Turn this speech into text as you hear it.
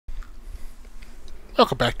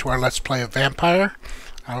Welcome back to our Let's Play of Vampyr.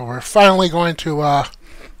 We're finally going to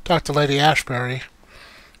talk to Lady Ashbury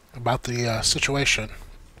about the situation.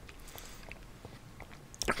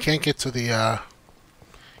 Can't get to the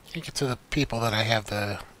people that I have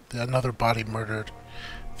the another body murdered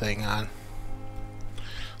thing on.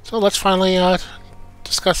 So let's finally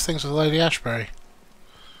discuss things with Lady Ashbury.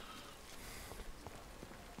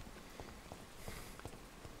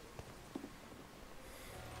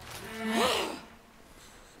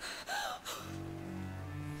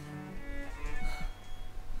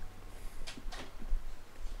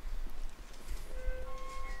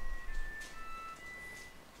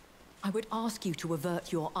 I would ask you to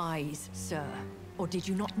avert your eyes, sir. Or did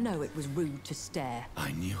you not know it was rude to stare?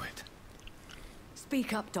 I knew it.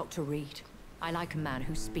 Speak up, Dr. Reed. I like a man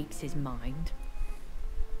who speaks his mind.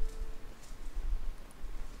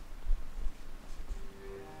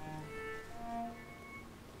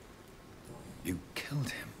 You killed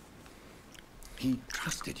him. He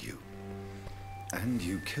trusted you. And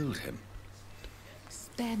you killed him.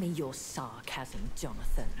 Spare me your sarcasm,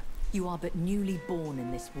 Jonathan. You are but newly born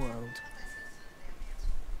in this world.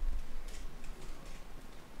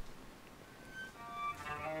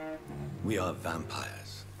 We are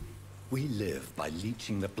vampires. We live by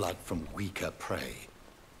leeching the blood from weaker prey.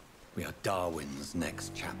 We are Darwin's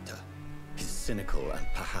next chapter. His cynical and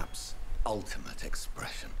perhaps ultimate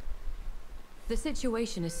expression. The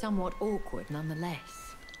situation is somewhat awkward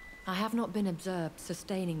nonetheless. I have not been observed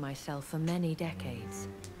sustaining myself for many decades.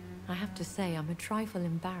 I have to say I'm a trifle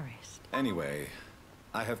embarrassed. Anyway,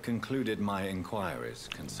 I have concluded my inquiries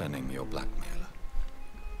concerning your blackmailer.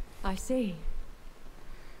 I see.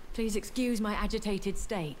 Please excuse my agitated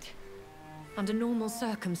state. Under normal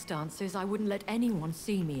circumstances, I wouldn't let anyone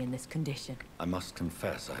see me in this condition. I must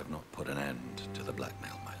confess I have not put an end to the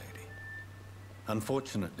blackmail, my lady.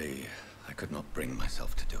 Unfortunately, I could not bring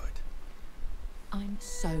myself to do it. I'm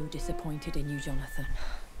so disappointed in you, Jonathan.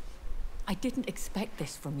 I didn't expect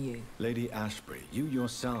this from you. Lady Ashbury, you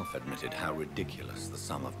yourself admitted how ridiculous the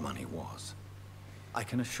sum of money was. I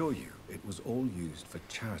can assure you, it was all used for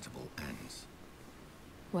charitable ends.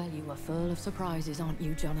 Well, you are full of surprises, aren't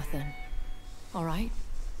you, Jonathan? All right,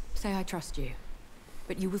 say I trust you,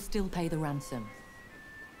 but you will still pay the ransom.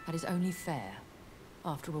 That is only fair.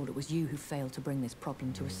 After all, it was you who failed to bring this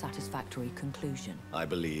problem to a satisfactory conclusion. I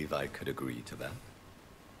believe I could agree to that.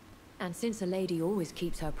 And since a lady always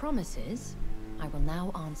keeps her promises, I will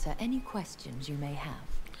now answer any questions you may have.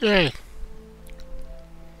 Yay!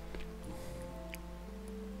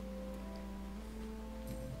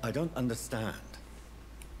 I don't understand.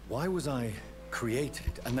 Why was I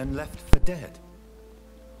created and then left for dead?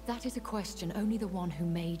 That is a question only the one who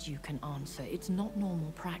made you can answer. It's not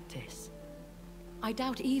normal practice. I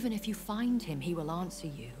doubt even if you find him, he will answer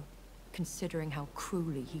you, considering how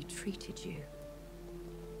cruelly he treated you.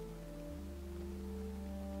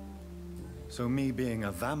 So me being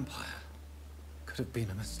a vampire could have been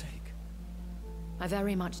a mistake. I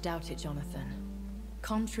very much doubt it, Jonathan.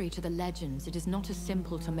 Contrary to the legends, it is not as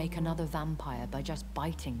simple to make another vampire by just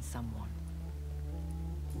biting someone.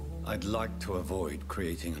 I'd like to avoid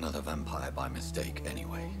creating another vampire by mistake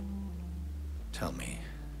anyway. Tell me,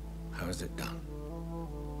 how is it done?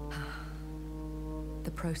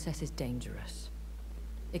 The process is dangerous.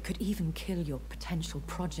 It could even kill your potential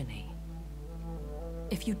progeny.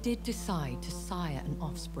 If you did decide to sire an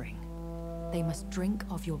offspring, they must drink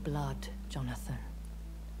of your blood, Jonathan.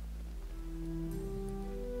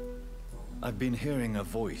 I've been hearing a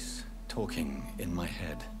voice talking in my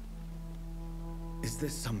head. Is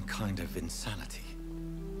this some kind of insanity?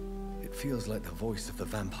 It feels like the voice of the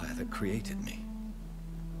vampire that created me.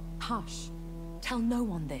 Hush. Tell no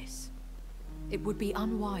one this. It would be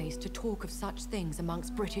unwise to talk of such things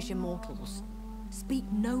amongst British immortals. Speak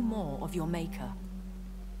no more of your maker.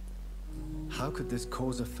 How could this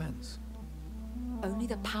cause offense? Only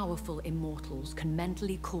the powerful immortals can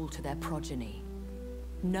mentally call to their progeny.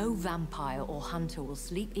 No vampire or hunter will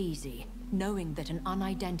sleep easy, knowing that an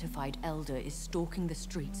unidentified elder is stalking the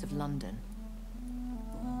streets of London.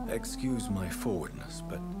 Excuse my forwardness,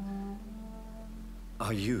 but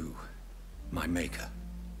are you my maker?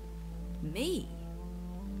 Me?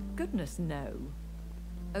 Goodness, no.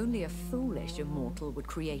 Only a foolish immortal would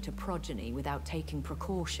create a progeny without taking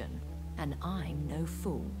precaution, and I'm no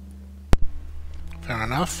fool. Fair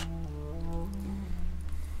enough.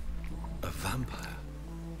 A vampire?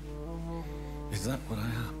 Is that what I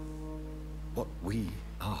am? What we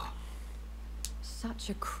are? Such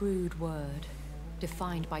a crude word,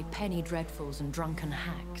 defined by penny dreadfuls and drunken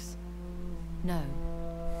hacks. No.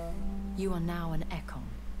 You are now an Ekon,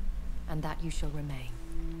 and that you shall remain.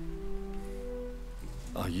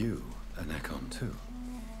 Are you an Ekon too?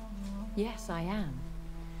 Yes, I am.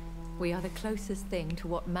 We are the closest thing to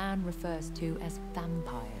what man refers to as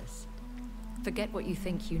vampires. Forget what you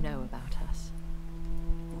think you know about us.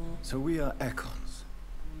 So we are Ekons.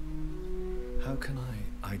 How can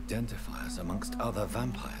I identify us amongst other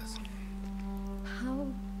vampires? How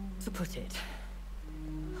to put it?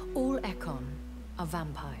 All Ekon are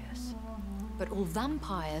vampires. But all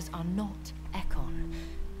vampires are not Ekon.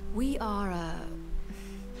 We are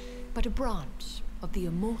but a branch of the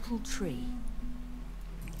immortal tree.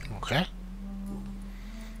 Okay.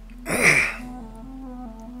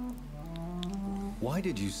 Why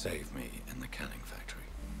did you save me in the canning factory?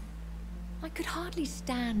 I could hardly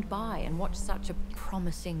stand by and watch such a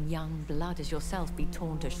promising young blood as yourself be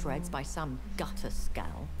torn to shreds by some gutter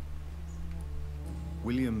scowl.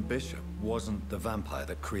 William Bishop wasn't the vampire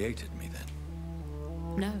that created me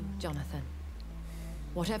then? No, Jonathan.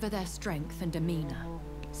 Whatever their strength and demeanor,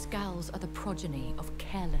 Scowls are the progeny of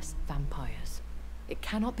careless vampires. It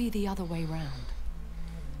cannot be the other way round.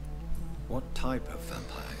 What type of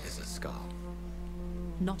vampire is a Scowl?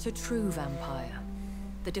 Not a true vampire.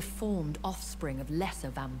 The deformed offspring of lesser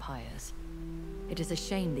vampires. It is a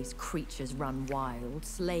shame these creatures run wild,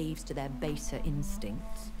 slaves to their baser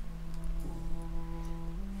instincts.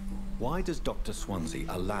 Why does Dr. Swansea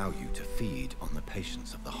allow you to feed on the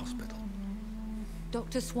patients of the hospital?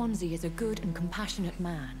 Dr. Swansea is a good and compassionate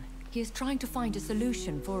man. He is trying to find a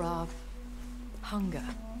solution for our hunger.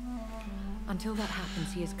 Until that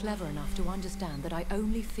happens, he is clever enough to understand that I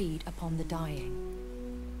only feed upon the dying.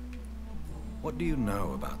 What do you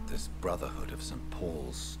know about this Brotherhood of St.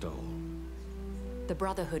 Paul's Stole? The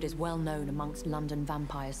Brotherhood is well known amongst London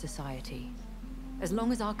Vampire Society. As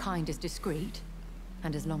long as our kind is discreet,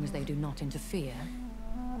 and as long as they do not interfere,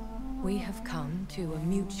 we have come to a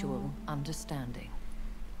mutual understanding.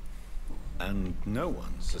 And no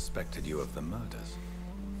one suspected you of the murders?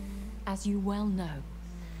 As you well know,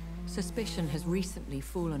 suspicion has recently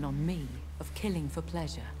fallen on me of killing for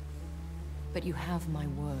pleasure. But you have my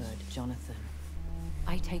word, Jonathan.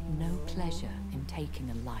 I take no pleasure in taking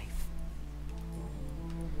a life.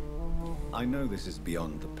 I know this is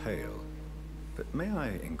beyond the pale, but may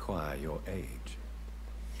I inquire your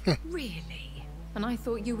age? Really? And I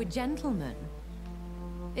thought you were gentlemen.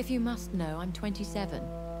 If you must know, I'm 27.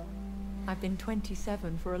 I've been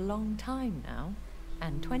 27 for a long time now,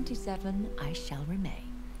 and 27 I shall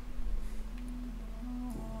remain.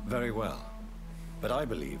 Very well. But I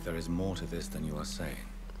believe there is more to this than you are saying.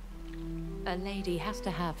 A lady has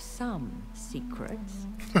to have some secrets.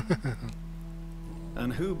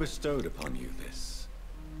 And who bestowed upon you this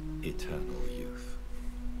eternal youth?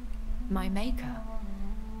 My maker.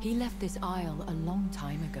 He left this isle a long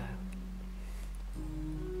time ago.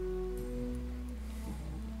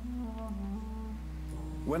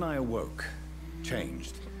 When I awoke,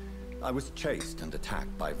 changed, I was chased and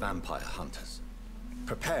attacked by vampire hunters.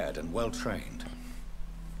 Prepared and well-trained.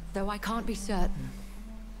 Though I can't be certain.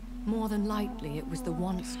 More than likely, it was the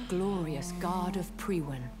once glorious Guard of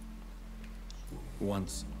Priwen.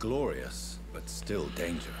 Once glorious, but still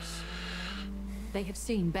dangerous. They have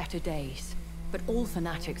seen better days, but all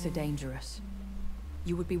fanatics are dangerous.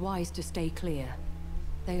 You would be wise to stay clear.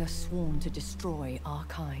 They are sworn to destroy our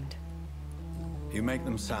kind. You make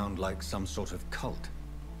them sound like some sort of cult.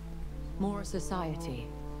 More a society.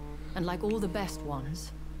 And like all the best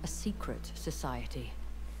ones, a secret society.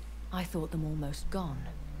 I thought them almost gone,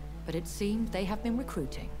 but it seemed they have been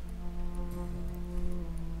recruiting.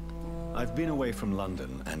 I've been away from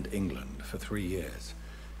London and England for 3 years.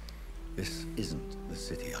 This isn't the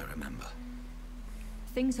city I remember.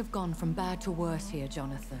 Things have gone from bad to worse here,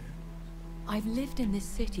 Jonathan. I've lived in this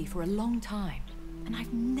city for a long time, and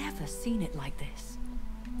I've never seen it like this.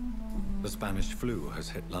 The Spanish flu has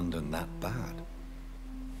hit London that bad.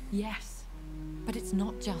 Yes, but it's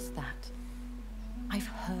not just that. I've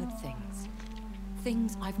heard things.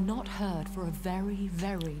 Things I've not heard for a very,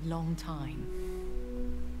 very long time.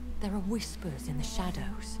 There are whispers in the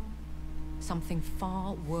shadows. Something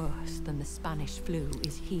far worse than the Spanish flu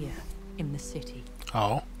is here in the city.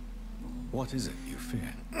 Oh? What is it you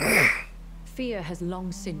fear? Fear has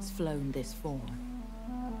long since flown this form.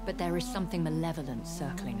 But there is something malevolent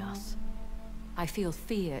circling us. I feel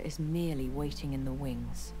fear is merely waiting in the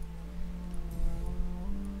wings.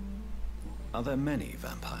 Are there many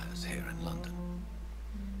vampires here in London?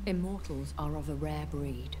 Immortals are of a rare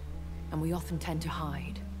breed, and we often tend to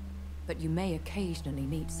hide. But you may occasionally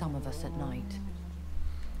meet some of us at night.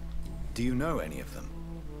 Do you know any of them?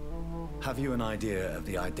 Have you an idea of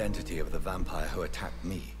the identity of the vampire who attacked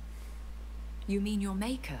me? You mean your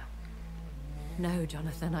maker? No,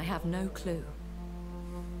 Jonathan, I have no clue.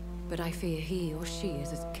 But I fear he or she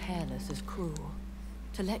is as careless as cruel.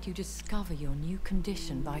 To let you discover your new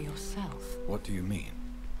condition by yourself. What do you mean?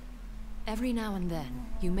 Every now and then,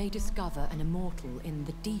 you may discover an immortal in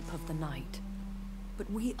the deep of the night. But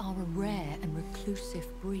we are a rare and reclusive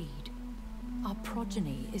breed. Our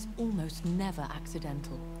progeny is almost never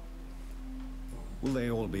accidental. Will they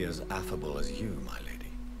all be as affable as you, my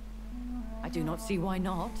lady? I do not see why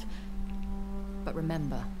not. But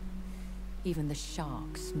remember, even the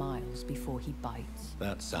shark smiles before he bites.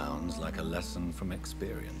 That sounds like a lesson from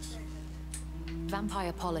experience.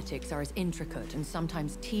 Vampire politics are as intricate and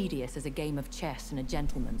sometimes tedious as a game of chess in a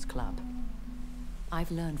gentleman's club. I've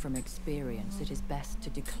learned from experience it is best to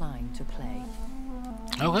decline to play.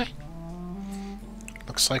 Okay.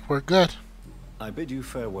 Looks like we're good. I bid you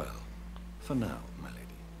farewell. For now, my lady.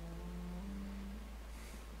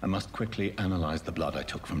 I must quickly analyze the blood I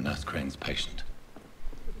took from Nurse Crane's patient.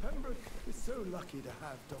 Pembroke is so lucky to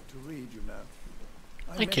have Dr. Reed, you know.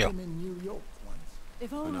 I Thank met you. him in New York once.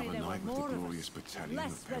 If only Another there were night with more the of glorious us, battalion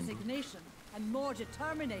less of Pembroke. resignation and more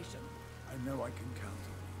determination. I know I can count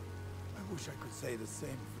on you. I wish I could say the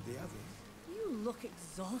same for the others. You look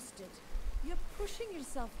exhausted. You're pushing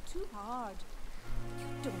yourself too hard. You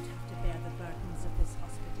don't have to bear the burdens of this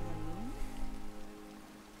hospital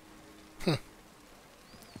alone.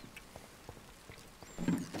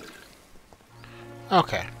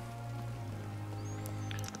 Okay.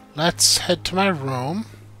 Let's head to my room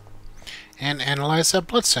and analyze that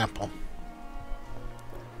blood sample.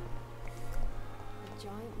 A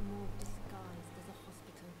giant morgue disguised as a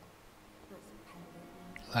hospital. That's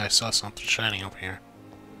Pembroke. I saw something shining over here.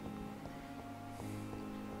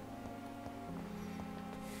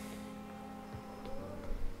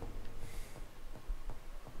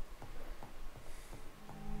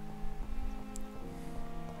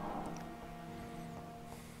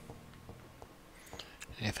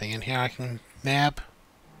 Anything in here I can nab?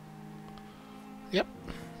 Yep.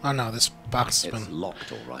 Oh no, this box has It's been...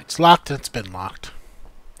 locked, all right. It's locked and it's been locked.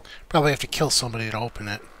 Probably have to kill somebody to open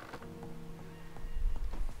it.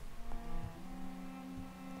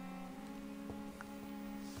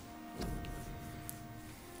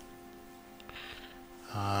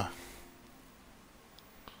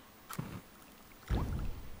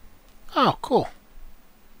 Oh, cool.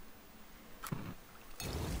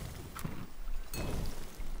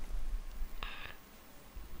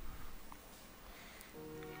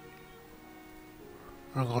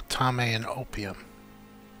 Ergotame and opium.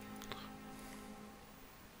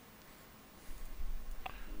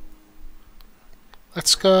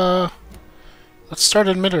 Let's go. Let's start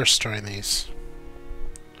administering these.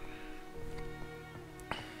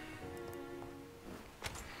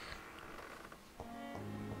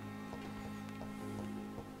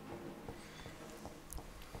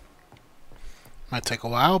 Might take a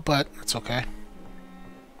while, but it's okay.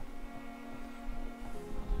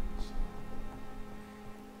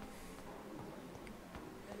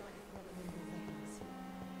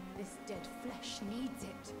 This dead flesh needs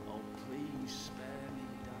it. Oh, please spare me,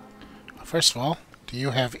 darling. First of all, do you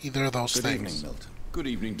have either of those Good things? evening, Milton. Good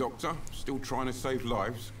evening, Doctor. Still trying to save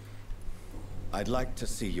lives? I'd like to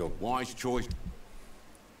see your... Wise choice.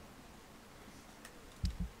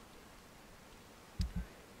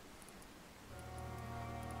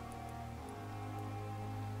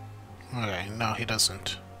 Okay, no, he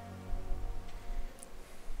doesn't.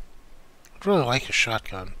 I'd really like a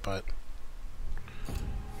shotgun, but...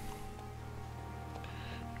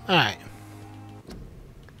 Alright.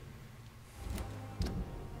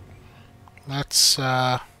 Let's,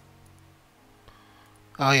 Oh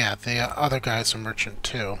yeah, the other guy's a merchant,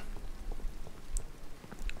 too.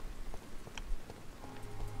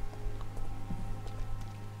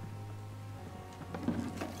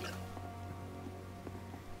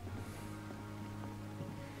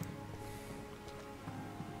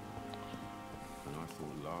 And I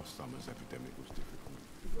thought last summer's epidemic was difficult.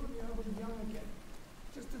 If only I were young again.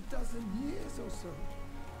 Just a dozen years or so.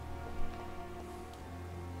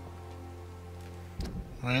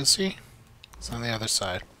 Where is he? It's on the other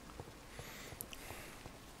side.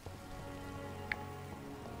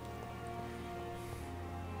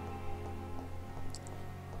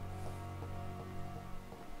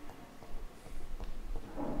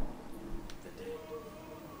 The dead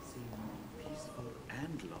seem peaceful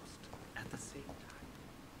and lost at the same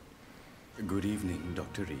time. Good evening,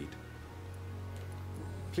 Dr. Reed.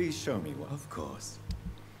 Please show me what... Of course.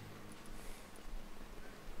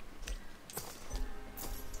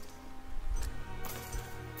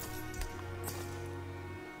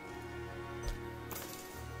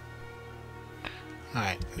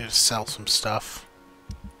 Alright, need to sell some stuff.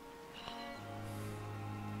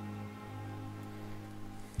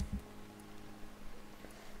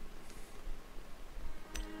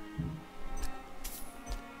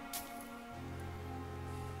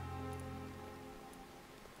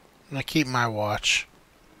 gonna keep my watch.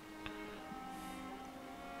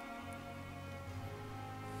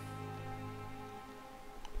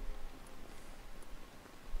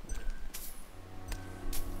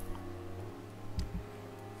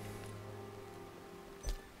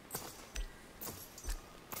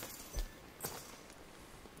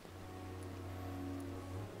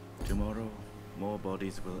 Tomorrow, more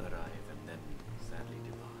bodies will arrive and then sadly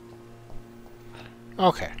depart.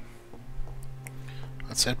 Okay.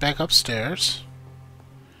 Let's head back upstairs.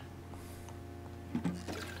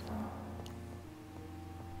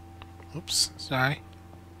 Oops, sorry.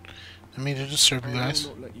 Didn't mean to disturb you guys. I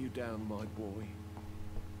will not let you down, my boy.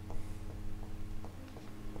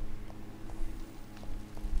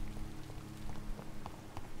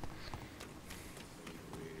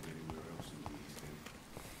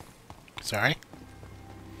 Sorry.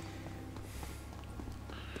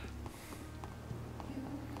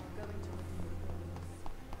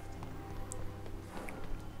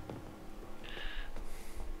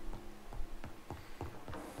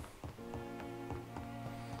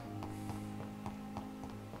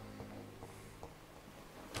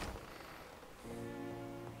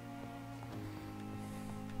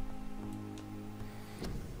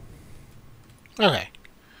 Okay.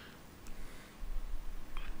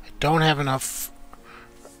 I don't have enough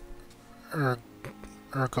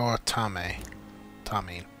ergotame.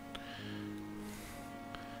 Tamine.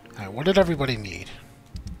 Alright, what did everybody need?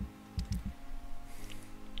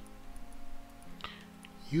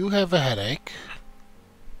 You have a headache.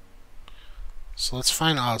 So let's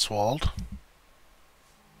find Oswald.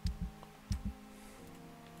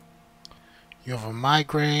 You have a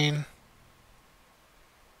migraine.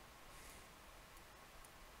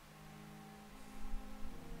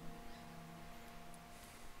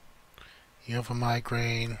 You have a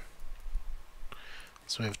migraine.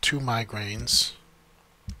 So we have 2 migraines.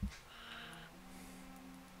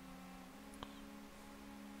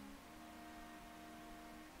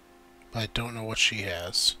 But I don't know what she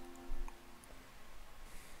has.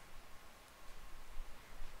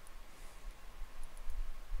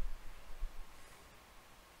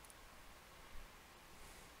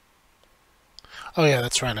 Oh yeah,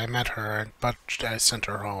 that's right. I met her, but I sent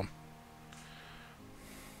her home.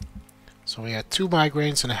 So we had 2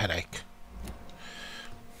 migraines and a headache.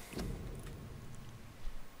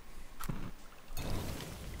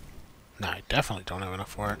 No, I definitely don't have enough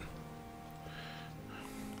for it.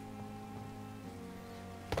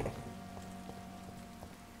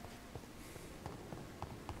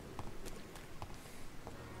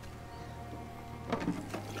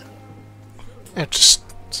 Yeah, just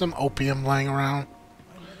some opium laying around.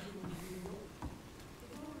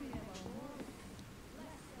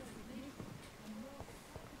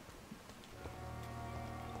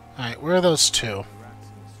 Alright, where are those 2?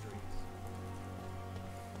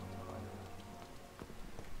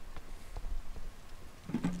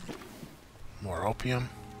 More opium.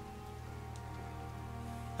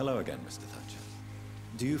 Hello again, Mr. Thatcher.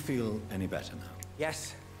 Do you feel any better now?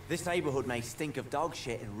 Yes, this neighborhood may stink of dog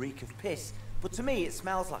shit and reek of piss, but to me it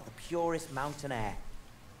smells like the purest mountain air.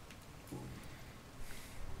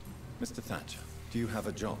 Mr. Thatcher, do you have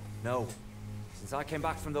a job? No. Since I came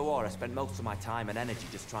back from the war, I spent most of my time and energy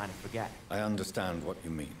just trying to forget. I understand what you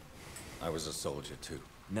mean. I was a soldier too.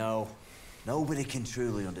 No. Nobody can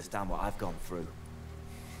truly understand what I've gone through.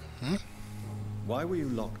 Why were you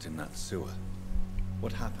locked in that sewer?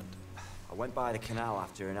 What happened? I went by the canal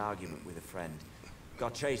after an argument with a friend.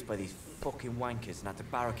 Got chased by these fucking wankers and had to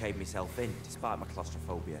barricade myself in, despite my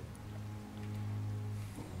claustrophobia.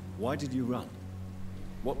 Why did you run?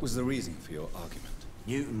 What was the reason for your argument?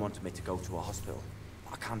 Newton wanted me to go to a hospital.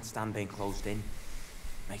 I can't stand being closed in.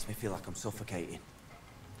 Makes me feel like I'm suffocating.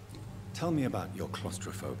 Tell me about your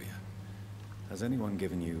claustrophobia. Has anyone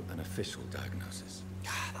given you an official diagnosis?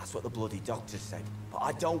 That's what the bloody doctor said. But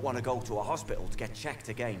I don't want to go to a hospital to get checked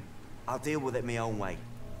again. I'll deal with it my own way.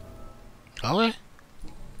 Okay.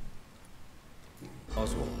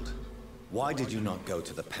 Oswald, why did you not go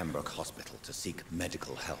to the Pembroke Hospital to seek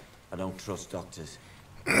medical help? I don't trust doctors.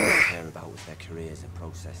 All I care about is their careers and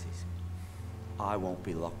processes. I won't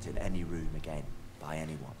be locked in any room again by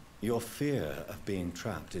anyone. Your fear of being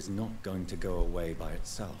trapped is not going to go away by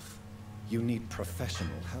itself. You need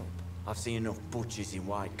professional help. I've seen enough butchers in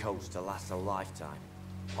white coats to last a lifetime.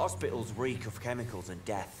 Hospitals reek of chemicals and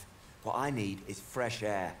death. What I need is fresh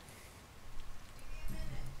air.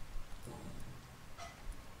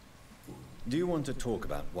 Do you want to talk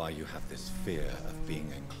about why you have this fear of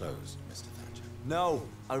being enclosed, Mr. Thatcher? No,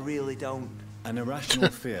 I really don't. An irrational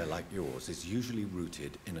fear like yours is usually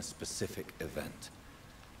rooted in a specific event.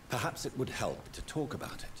 Perhaps it would help to talk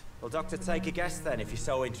about it. Well, Doctor, take a guess then, if you're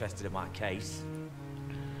so interested in my case.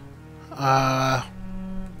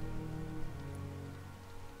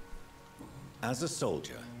 As a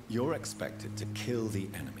soldier, you're expected to kill the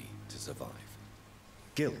enemy to survive.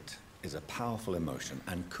 Guilt is a powerful emotion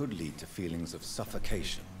and could lead to feelings of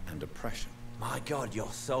suffocation and oppression. My God,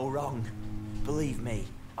 you're so wrong. Believe me,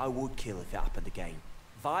 I would kill if it happened again.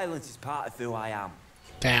 Violence is part of who I am.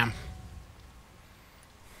 Damn.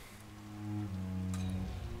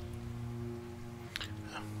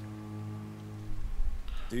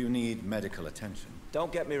 Do you need medical attention?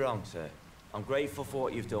 Don't get me wrong, sir. I'm grateful for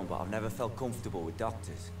what you've done, but I've never felt comfortable with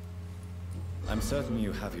doctors. I'm certain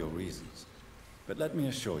you have your reasons. But let me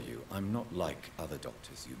assure you, I'm not like other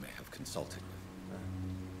doctors you may have consulted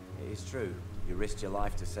with. It is true. You risked your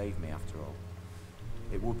life to save me, after all.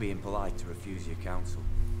 It would be impolite to refuse your counsel.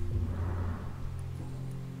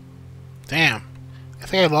 Damn. I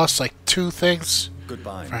think I lost like 2 things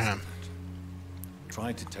Goodbye, for Mr. him. Thatcher.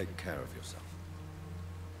 Try to take care of yourself.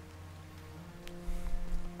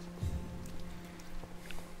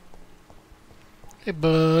 Hey,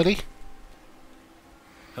 buddy.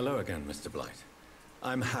 Hello again, Mr. Blight.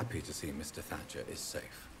 I'm happy to see Mr. Thatcher is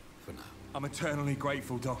safe, for now. I'm eternally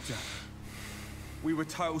grateful, Doctor. We were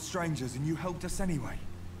total strangers and you helped us anyway.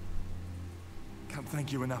 Can't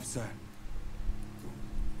thank you enough, sir.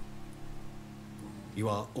 You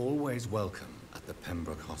are always welcome at the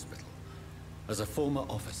Pembroke Hospital. As a former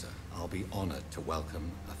officer, I'll be honored to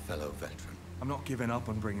welcome a fellow veteran. I'm not giving up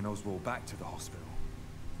on bringing Oswald back to the hospital.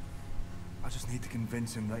 I just need to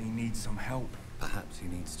convince him that he needs some help. Perhaps he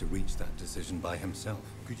needs to reach that decision by himself.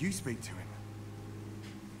 Could you speak to him?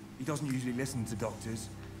 He doesn't usually listen to doctors,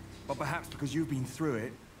 but perhaps because you've been through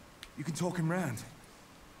it, you can talk him round.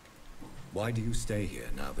 Why do you stay here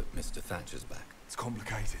now that Mr. Thatcher's back? It's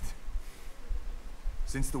complicated.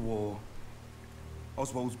 Since the war,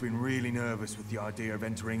 Oswald's been really nervous with the idea of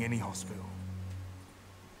entering any hospital.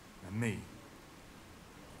 And me,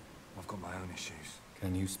 I've got my own issues.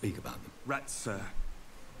 Can you speak about them? Rats, sir.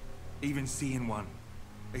 Even seeing one,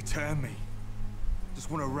 they turn me. Just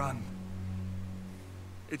want to run.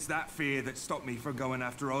 It's that fear that stopped me from going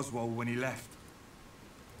after Oswald when he left.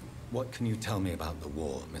 What can you tell me about the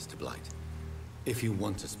war, Mr. Blight? If you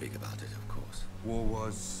want to speak about it, of course. War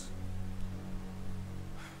was...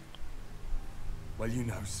 well, you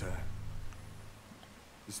know, sir.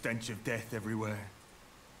 The stench of death everywhere.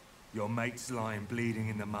 Your mates lying bleeding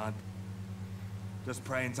in the mud. Just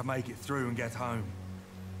praying to make it through and get home.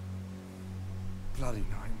 Bloody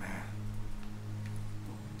nightmare.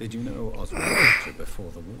 Did you know Oswald Thatcher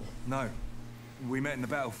before the war? No. We met in the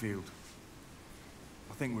battlefield.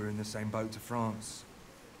 I think we're in the same boat to France.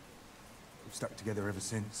 We've stuck together ever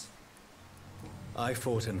since. I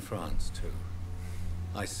fought in France, too.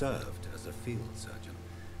 I served as a field surgeon,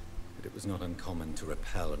 but it was not uncommon to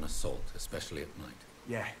repel an assault, especially at night.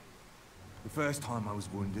 Yeah. The first time I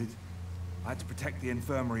was wounded, I had to protect the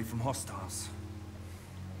infirmary from hostiles.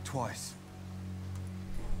 Twice.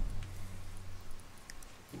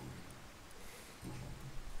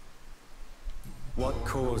 What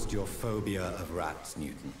caused your phobia of rats,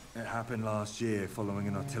 Newton? It happened last year following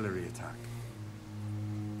an artillery attack.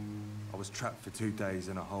 I was trapped for 2 days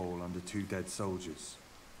in a hole under 2 dead soldiers.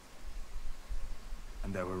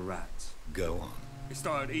 And there were rats. Go on. They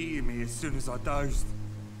started eating me as soon as I dozed.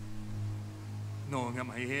 Gnawing at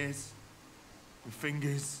my ears. With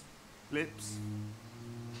fingers, lips.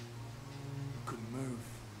 Couldn't move.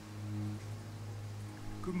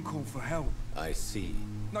 Couldn't call for help. I see.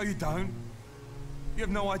 No, you don't. You have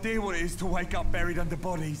no idea what it is to wake up buried under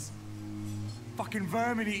bodies. Fucking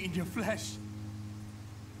vermin eating your flesh.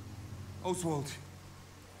 Oswald.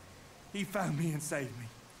 He found me and saved me.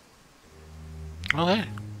 Okay.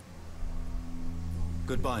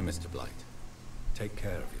 Goodbye, Mr. Blight. Take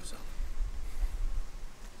care of yourself.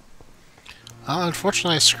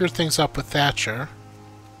 Unfortunately, I screwed things up with Thatcher.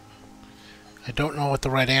 I don't know what the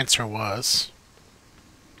right answer was.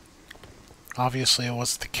 Obviously, it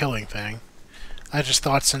was the killing thing. I just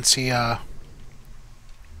thought since he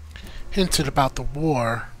hinted about the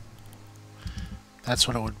war, that's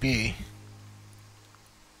what it would be.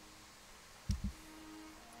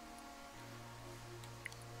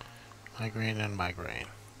 Migraine and migraine.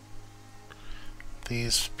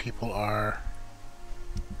 These people are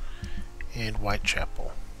in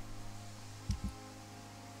Whitechapel.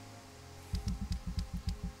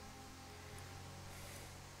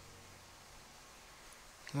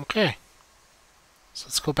 Okay. So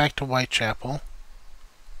let's go back to Whitechapel.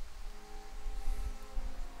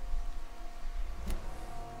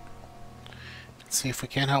 And see if we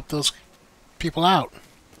can help those people out.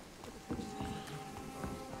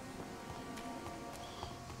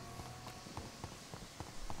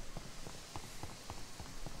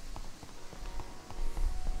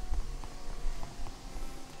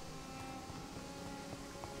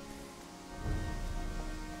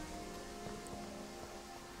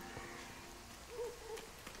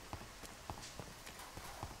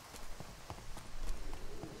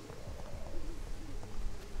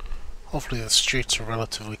 Hopefully the streets are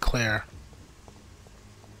relatively clear.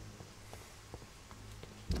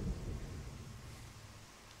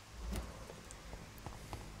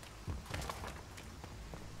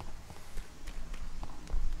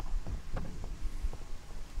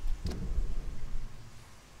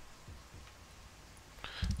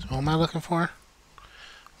 So who am I looking for?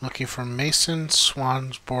 Looking for Mason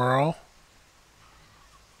Swansborough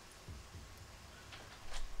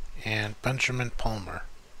and Benjamin Palmer.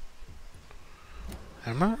 I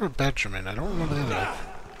remember Benjamin, I don't remember the other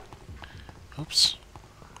one. Oops.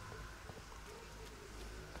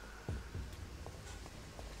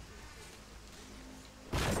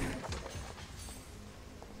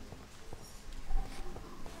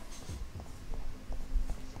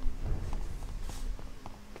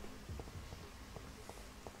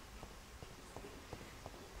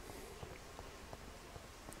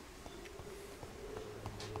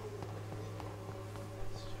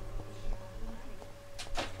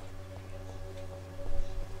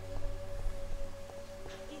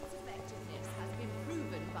 Its effectiveness has been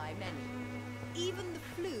proven by many. Even the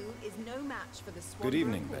flu is no match for the Swan. Good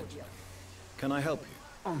evening, Benjamin. Can I help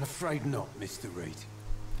you? I'm afraid not, Mr. Reed.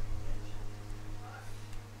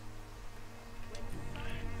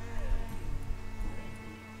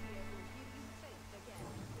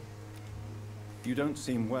 You don't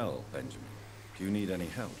seem well, Benjamin. Do you need any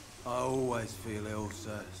help? I always feel ill,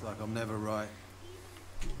 sir. It's like I'm never right.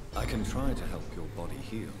 I can try to help your body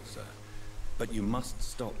heal, sir. But you must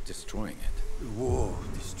stop destroying it. The war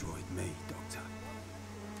destroyed me, Doctor.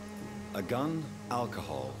 A gun,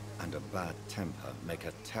 alcohol, and a bad temper make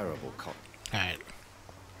a terrible cocktail. Alright.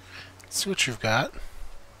 Let's see what you've got.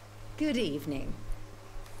 Good evening.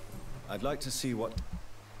 I'd like to see what...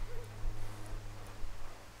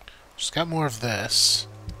 Just got more of this.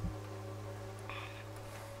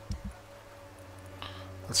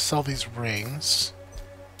 Let's sell these rings.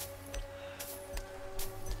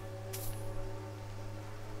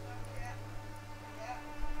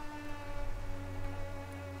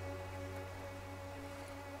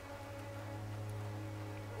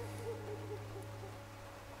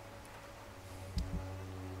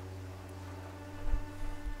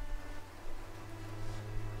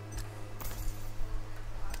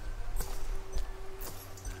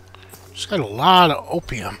 Just got a lot of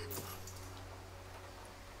opium.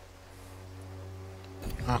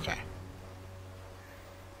 Okay.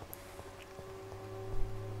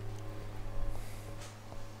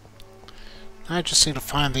 I just need to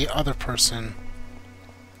find the other person.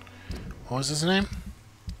 What was his name?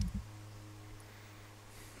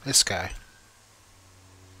 This guy.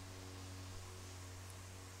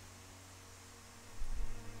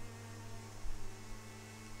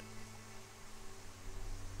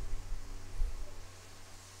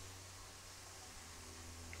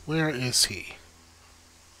 Where is he?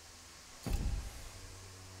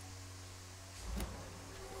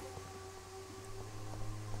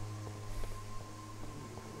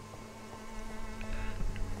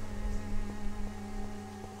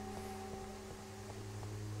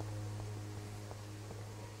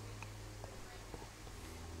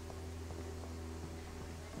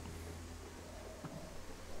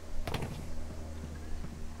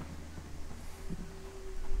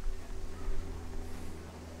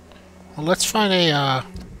 Well, let's find a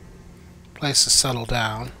place to settle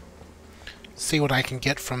down. See what I can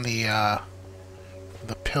get from the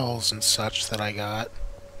pills and such that I got.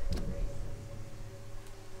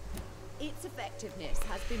 Its effectiveness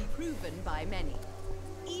has been proven by many.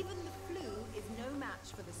 Even the flu is no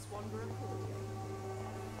match for the Swanborough cordial.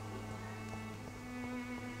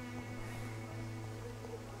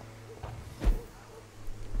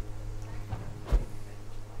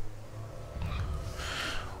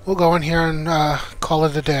 We'll go in here and call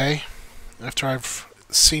it a day after I've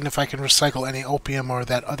seen if I can recycle any opium or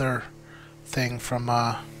that other thing from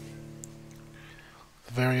the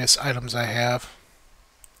various items I have.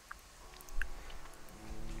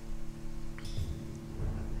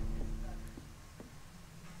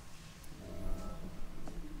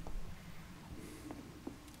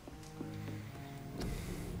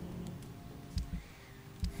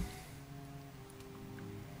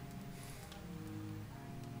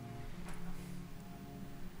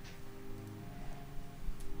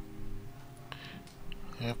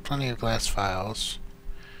 I have plenty of glass files,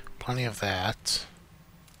 plenty of that.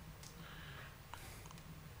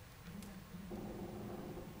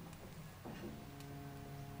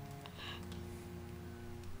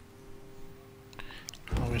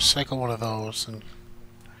 I'll recycle one of those and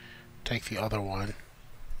take the other one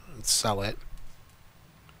and sell it.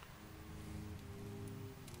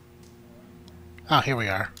 Ah, here we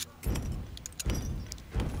are.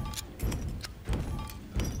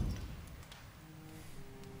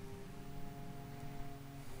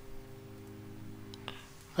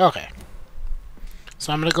 Okay.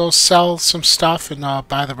 So I'm going to go sell some stuff and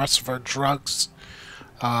buy the rest of her drugs.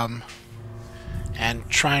 And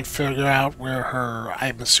try and figure out where her,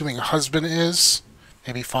 I'm assuming, husband is.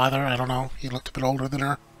 Maybe father, I don't know. He looked a bit older than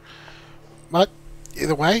her. But,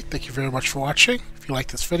 either way, thank you very much for watching. If you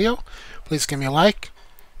liked this video, please give me a like.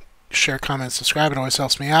 Share, comment, subscribe. It always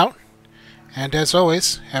helps me out. And as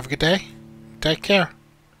always, have a good day. Take care.